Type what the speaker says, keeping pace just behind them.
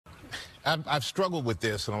I've struggled with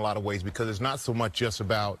this in a lot of ways because it's not so much just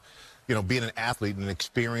about, being an athlete and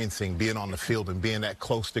experiencing being on the field and being that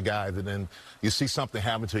close to guys, and then you see something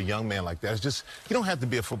happen to a young man like that. It's just, you don't have to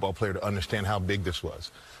be a football player to understand how big this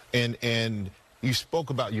was. And you spoke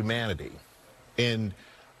about humanity. And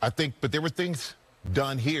I think, but there were things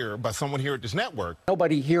done here by someone here at this network.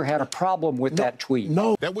 Nobody here had a problem with that tweet.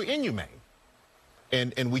 No. That were inhumane.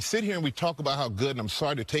 And we sit here and we talk about how good, and I'm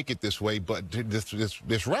sorry to take it this way, but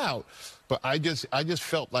this route, but I just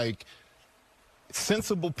felt like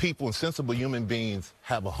sensible people and sensible human beings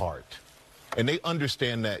have a heart. And they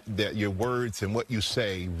understand that your words and what you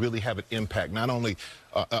say really have an impact, not only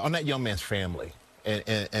on that young man's family.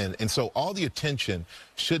 And so all the attention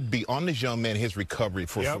should be on this young man, his recovery,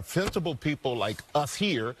 for sensible people like us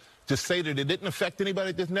here to say that it didn't affect anybody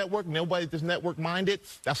at this network, nobody at this network minded.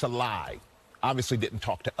 That's a lie. Obviously didn't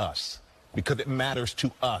talk to us, because it matters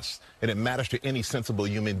to us, and it matters to any sensible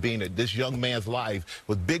human being that this young man's life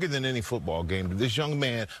was bigger than any football game. This young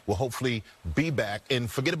man will hopefully be back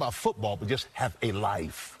and forget about football, but just have a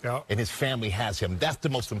life. And his family has him. That's the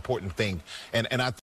most important thing. And I